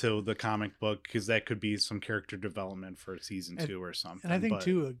origin to the comic book, because that could be some character development for season 2 or something. And I think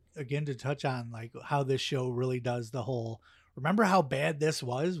too, again, to touch on like how this show really does the whole, remember how bad this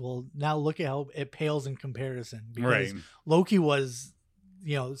was? Well, now look at how it pales in comparison, because Loki was,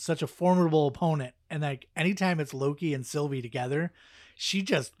 such a formidable opponent. And like anytime it's Loki and Sylvie together, she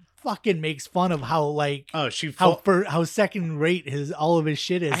just fucking makes fun of how like how second rate all of his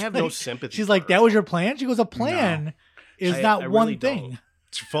shit is. I have no sympathy. She's like, that was your plan? She goes, a plan is not one thing.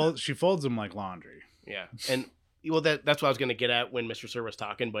 She folds them like laundry. Yeah, and well, that's what I was gonna get at when Mr. Sir was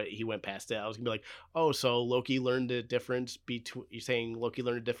talking, but he went past it. I was gonna be like, oh, so Loki learned the difference between. You're saying Loki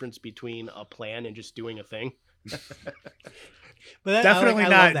learned the difference between a plan and just doing a thing? But definitely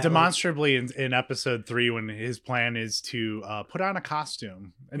not demonstrably in episode 3 when his plan is to put on a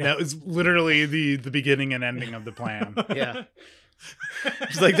costume, and that was literally the beginning and ending of the plan. Yeah.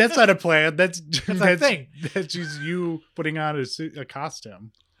 It's like, that's not a plan. That's a thing. That's just you putting on a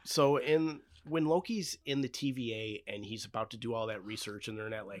costume. So when Loki's in the TVA and he's about to do all that research and they're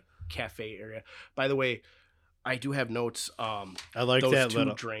in that like cafe area. By the way, I do have notes. I like those that two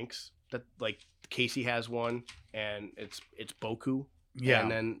little drinks that like Casey has one and it's Boku. Yeah.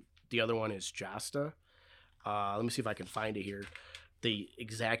 And then the other one is Jasta. Let me see if I can find it here. The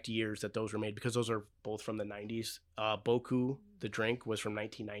exact years that those were made, because those are both from the 90s. Boku, the drink, was from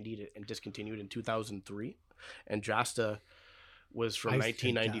 1990 and discontinued in 2003. And Jasta was from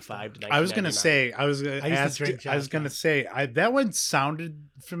 1995 to 1999. I was gonna say that one sounded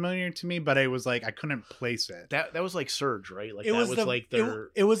familiar to me, but I was like, I couldn't place it. That was like Surge, right? Like it was like their.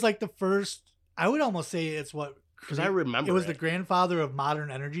 It was like the first. I would almost say it's what. Because I remember it was the grandfather of modern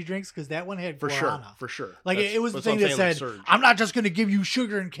energy drinks, because that one had guarana. For sure. Like it was the thing that said, like, I'm not just going to give you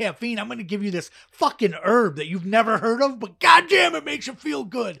sugar and caffeine. I'm going to give you this fucking herb that you've never heard of, but goddamn, it makes you feel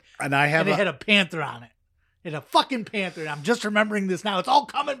good. And it had a panther on it. It had a fucking panther. And I'm just remembering this now. It's all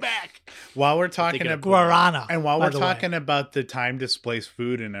coming back. While we're talking about guarana, and while we're talking about the time displaced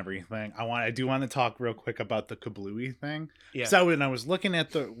food and everything, I do want to talk real quick about the kablooey thing. Yeah. So when I was looking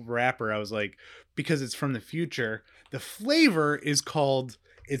at the wrapper, I was like, because it's from the future, the flavor is called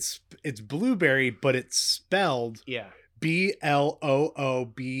it's blueberry, but it's spelled BLOOBERRIE.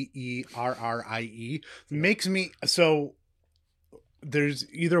 Makes me so.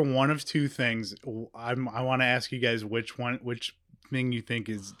 There's either one of two things. I want to ask you guys which thing you think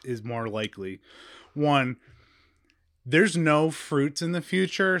is more likely. One, there's no fruits in the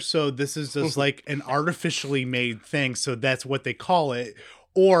future, so this is just like an artificially made thing, so that's what they call it.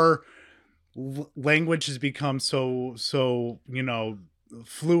 Or language has become so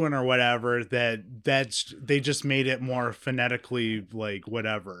fluent or whatever that's they just made it more phonetically like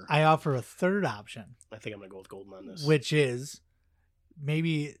whatever. I offer a third option. I think I'm gonna go with Golden on this, which is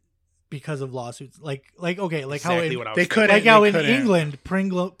maybe because of lawsuits, like exactly how in England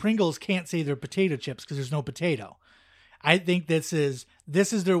Pringles can't say they're potato chips because there's no potato. I think this is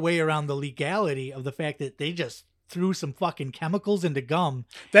their way around the legality of the fact that they just threw some fucking chemicals into gum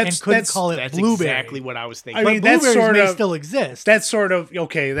and couldn't call it blueberry. That's exactly what I was thinking. I mean, that sort of still exist. That's sort of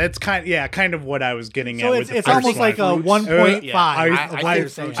okay. That's kind of what I was getting at. So it's almost like a 1.5.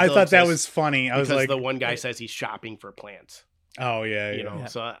 I thought that was funny. I was like, the one guy says he's shopping for plants. Oh yeah, you know.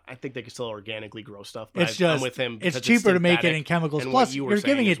 So I think they can still organically grow stuff. But it's just I'm with him. It's cheaper to make it in chemicals. Plus, you're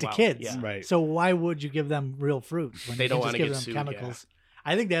giving it to kids, right? So why would you give them real fruit when they don't want to give get them sued, chemicals?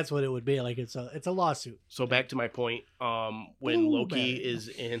 I think that's what it would be. Like it's a lawsuit. So back to my point. When Loki is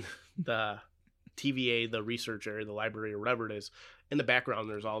in the TVA, the research area, the library, or whatever it is, in the background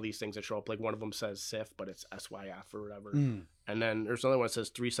there's all these things that show up. Like one of them says SIF, but it's SYF or whatever. And then there's another one that says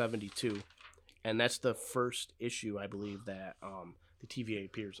 372. And that's the first issue, I believe, that the TVA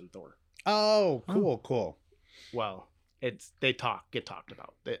appears in Thor. Oh, cool. Well, get talked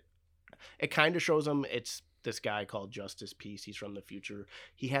about. It kind of shows them it's this guy called Justice Peace. He's from the future.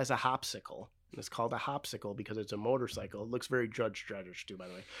 He has a hopsicle. And it's called a hopsicle because it's a motorcycle. It looks very Judge Dredd-ish too, by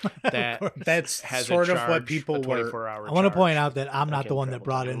the way. That's sort of what people were. I want to point out that I'm not the one that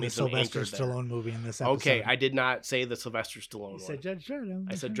brought in the Sylvester Stallone movie in this episode. Okay, I did not say the Sylvester Stallone one. You said Judge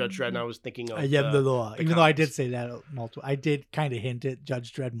Dredd. I said Judge Dredd, and I was thinking of I am the law. Even though I did say that multiple, I did kind of hint at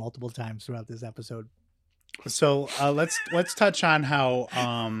Judge Dredd multiple times throughout this episode. So let's touch on how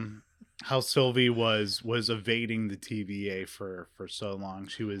Sylvie was evading the TVA for so long.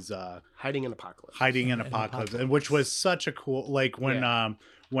 She was hiding in Apocalypse. And which was such a cool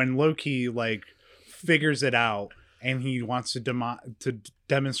when Loki like figures it out and he wants to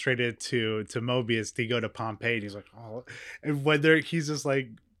demonstrate it to Mobius. They go to Pompeii and he's like, oh, and whether he's just like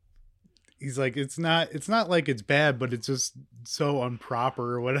it's not like it's bad, but it's just so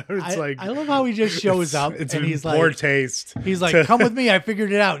improper or whatever. It's I love how he just shows up and he's poor like taste. He's like, come with me, I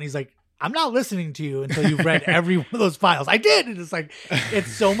figured it out. And he's like, I'm not listening to you until you've read every one of those files. I did. And it's like,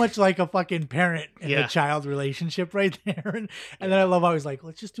 it's so much like a fucking parent and a child relationship right there. And then I love how he's like,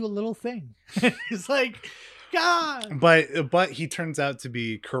 let's just do a little thing. He's like, God. But he turns out to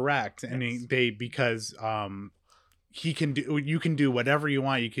be correct. And because you can do whatever you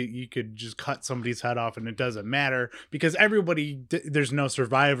want. You could just cut somebody's head off and it doesn't matter because there's no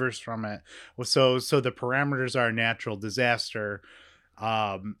survivors from it. So the parameters are a natural disaster.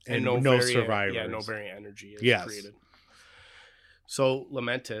 and no variant, survivors. Yeah, no variant energy is Yes. created. So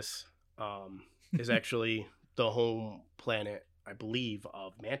Lamentis is actually the home planet, I believe,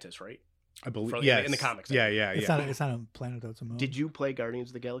 of Mantis, right? I believe, yes. In the comics. Yeah. It's not a planet, though. It's a moon. Did you play Guardians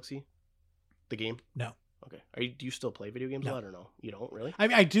of the Galaxy? The game? No. Okay. Do you still play video games a lot or no? You don't really? I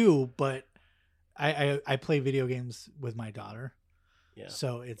mean, I do, but I play video games with my daughter. Yeah.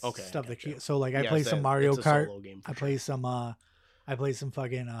 So it's stuff gotcha. that so like I play some Mario Kart. I play sure. I play some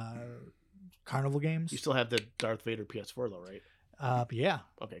fucking carnival games. You still have the Darth Vader PS4 though, right? Yeah.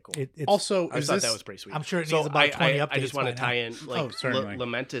 Okay, cool. It's, also, I thought that was pretty sweet. I'm sure it needs about 20 updates. I just want to tie in, like, certainly.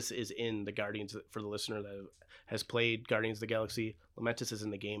 Lamentis is in the Guardians, for the listener that has played Guardians of the Galaxy. Lamentis is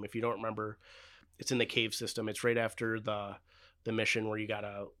in the game. If you don't remember, it's in the cave system. It's right after the mission where you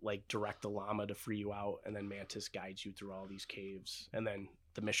gotta like direct the llama to free you out, and then Mantis guides you through all these caves, and then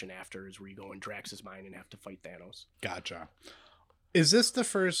the mission after is where you go in Drax's mind and have to fight Thanos. Gotcha. Is this the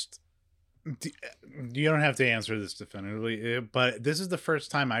first? You don't have to answer this definitively, but this is the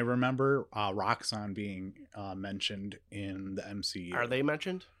first time I remember Roxxon being mentioned in the MCU. Are they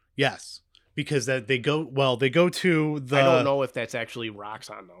mentioned? Yes, because they go to the. I don't know if that's actually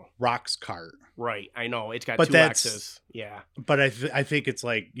Roxxon though. Rox cart. Right, I know it's got but two that's, X's. Yeah, but I think it's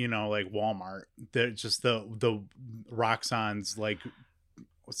like like Walmart. They're just the Roxxon's like.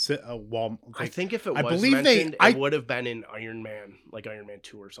 I think if it was believe mentioned, it would have been in Iron Man, like Iron Man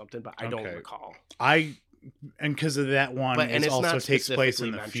 2 or something, but I don't recall. And because of that one, it also takes place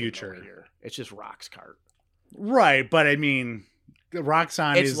in the future. Here. It's just Roxcart. Right, but I mean,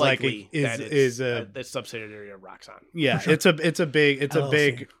 Roxxon is like is a subsidiary of Roxxon. Yeah, sure. it's a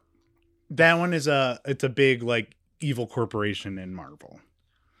big that one is it's a big like evil corporation in Marvel.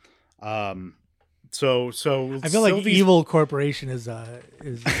 So I feel like evil corporation is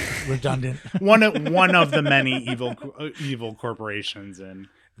redundant. one of the many evil corporations, and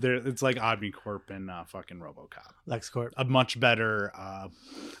it's like OmniCorp and fucking RoboCop. LexCorp. A much better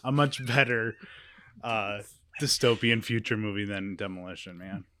dystopian future movie than Demolition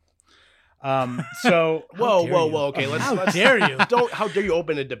Man. So whoa. Okay, let's dare you? How dare you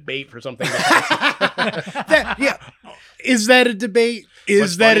open a debate for something? Is that a debate?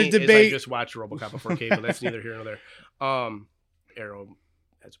 Is that a debate? I just watched RoboCop before came, but that's neither here nor there. Arrow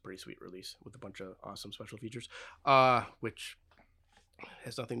has a pretty sweet release with a bunch of awesome special features, which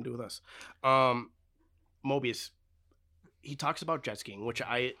has nothing to do with us. Mobius, he talks about jet skiing, which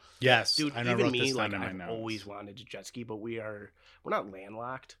I even me, like, I've always wanted to jet ski, but we're not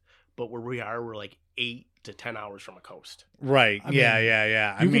landlocked, but where we are, we're like 8 to 10 hours from a coast. Right.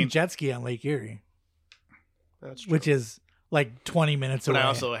 Yeah. You can jet ski on Lake Erie. That's true. Which is like 20 minutes away. But I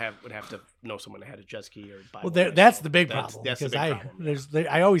also would have to know someone that had a jet ski or buy one. Well, that's the big problem. That's the big problem.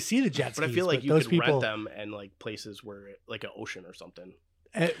 I always see the jet skis. But I feel like you could rent them in like places where, like an ocean or something.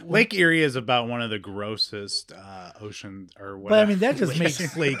 Lake Erie is about one of the grossest oceans or whatever. But I mean, that just makes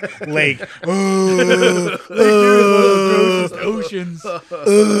lake. Lake Erie is one of the grossest oceans.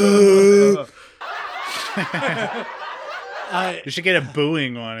 You should get a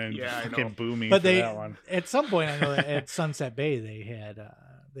booing one and fucking boo me for that one. At some point, I know that at Sunset Bay they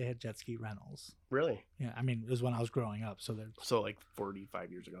had jet ski rentals. Really? Yeah, I mean, it was when I was growing up, so like 45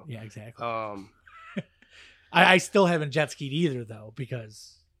 years ago. Yeah, exactly. I still haven't jet skied either though,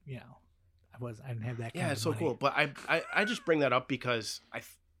 because I didn't have that kind of it's so money. cool. But I just bring that up because I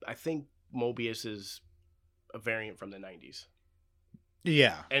think Mobius is a variant from the 90s.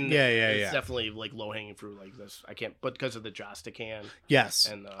 Yeah. And it's definitely like low hanging fruit like this. I can't, but because of the Jostican. Yes.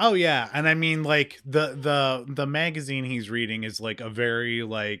 And and I mean, like the magazine he's reading is like a very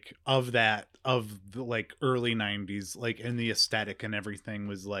like of the like early 90s, like, and the aesthetic and everything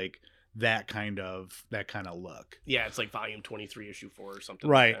was like that kind of look. Yeah, it's like volume 23 issue 4 or something.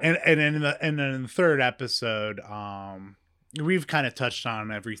 Right. Like that. And then in the third episode, we've kind of touched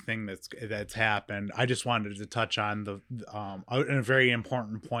on everything that's happened. I just wanted to touch on a very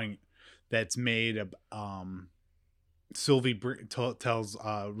important point that's made. Sylvie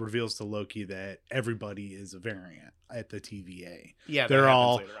reveals to Loki that everybody is a variant at the TVA. Yeah, they're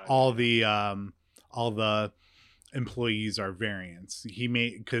all the employees are variants. He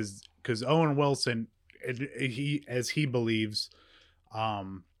made because Owen Wilson, as he believes,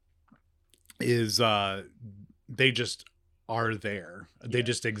 is they just are there. They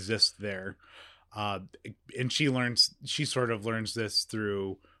just exist there. And she sort of learns this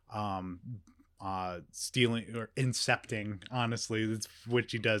through stealing or incepting, honestly. That's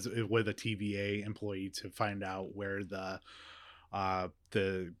what she does with a TVA employee to find out where the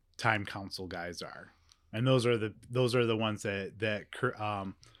time council guys are. And those are the ones that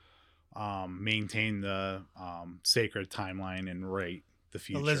maintain the sacred timeline and right the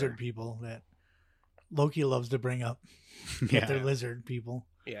future. The lizard people that Loki loves to bring up. Yeah, they're lizard people.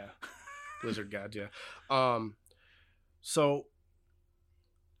 Yeah, lizard gods. Yeah. So,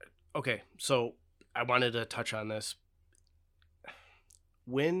 okay, so I wanted to touch on this.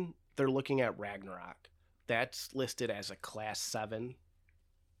 When they're looking at Ragnarok, that's listed as a Class 7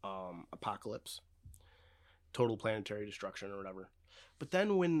 apocalypse, total planetary destruction or whatever. But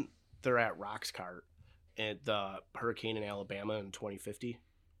then when they're at Roxcart at the hurricane in Alabama in 2050,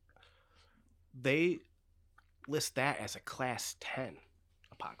 they list that as a Class 10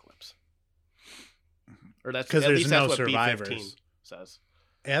 apocalypse. Or that's because at there's least no that's what survivors. B-15 says.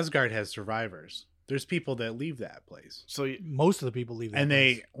 Asgard has survivors. There's people that leave that place. So most of the people leave that And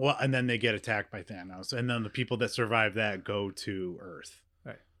place. and then they get attacked by Thanos, and then the people that survive that go to Earth,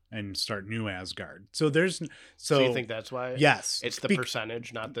 right, and start new Asgard. So so you think that's why? Yes, it's the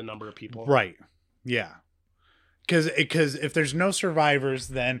percentage, not the number of people. Right. Yeah. Because if there's no survivors,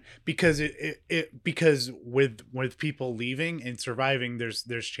 then because with people leaving and surviving,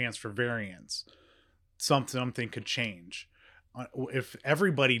 there's chance for variance. Something could change. If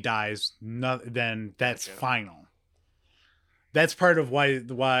everybody dies, then that's final. That's part of why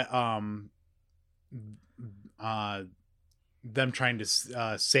them trying to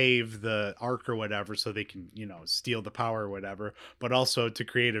save the Ark or whatever, so they can steal the power or whatever, but also to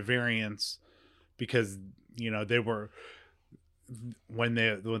create a variance, because they were when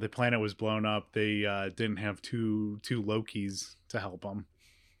the planet was blown up, they didn't have two Lokis to help them,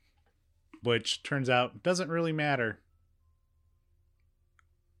 which turns out doesn't really matter.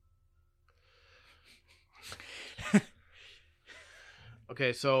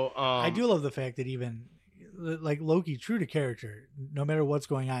 Okay, so I do love the fact that even like Loki, true to character, no matter what's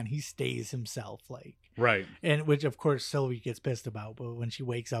going on, he stays himself. Like, right, and which of course Sylvie gets pissed about, but when she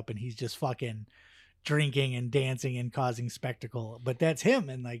wakes up and he's just fucking drinking and dancing and causing spectacle, but that's him,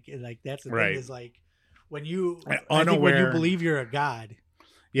 and like that's the thing is like when you I think when you believe you're a god,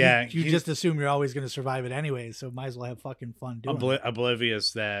 yeah, you just assume you're always going to survive it anyway, so might as well have fucking fun doing it.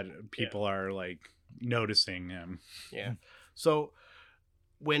 Oblivious that people are like noticing him. Yeah. So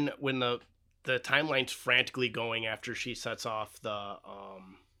when the timeline's frantically going after she sets off the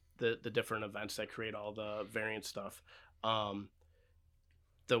different events that create all the variant stuff,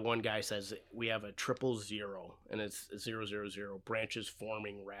 the one guy says we have a 000 and it's 000 branches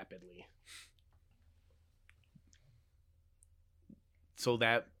forming rapidly. So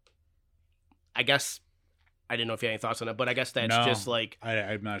that, I guess, I didn't know if you had any thoughts on it, but I guess that's just like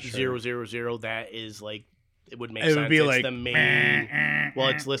I'm not sure. 000. That is like, it would make sense. Would be it's like the main. Well,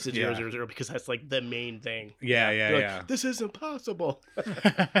 it's listed 000 because that's like the main thing. Yeah. Like, this isn't possible.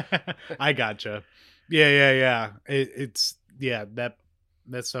 I gotcha. Yeah. It's that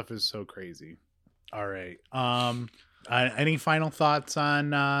stuff is so crazy. All right. Any final thoughts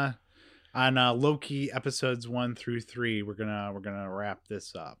on Loki episodes 1 through 3? We're gonna wrap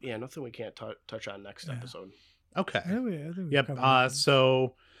this up. Yeah, nothing we can't touch on next episode. Okay. Yep.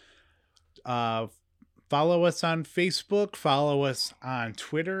 So follow us on Facebook. Follow us on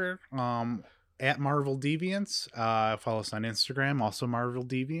Twitter. At Marvel Deviants. Follow us on Instagram. Also Marvel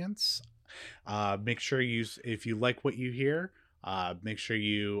Deviants. Make sure if you like what you hear, make sure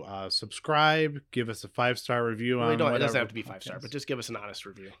you subscribe. Give us a 5-star review. It doesn't have to be 5-star, but just give us an honest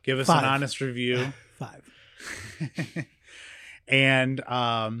review. Give us an honest review. 5. And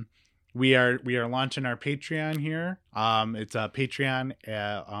we are launching our Patreon here. It's a Patreon.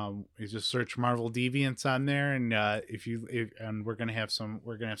 You just search Marvel Deviants on there, and and we're gonna have some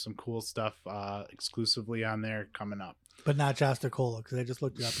cool stuff exclusively on there coming up. But not Josta Cola, because I just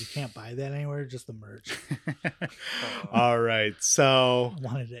looked it up. You can't buy that anywhere. Just the merch. All right, so I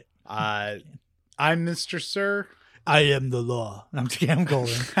wanted it. I'm Mr. Sir. I am the law. I'm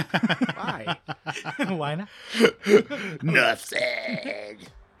Golden. Why? Why not? Nothing.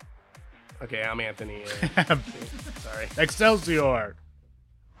 Okay, I'm Anthony. Sorry. Excelsior.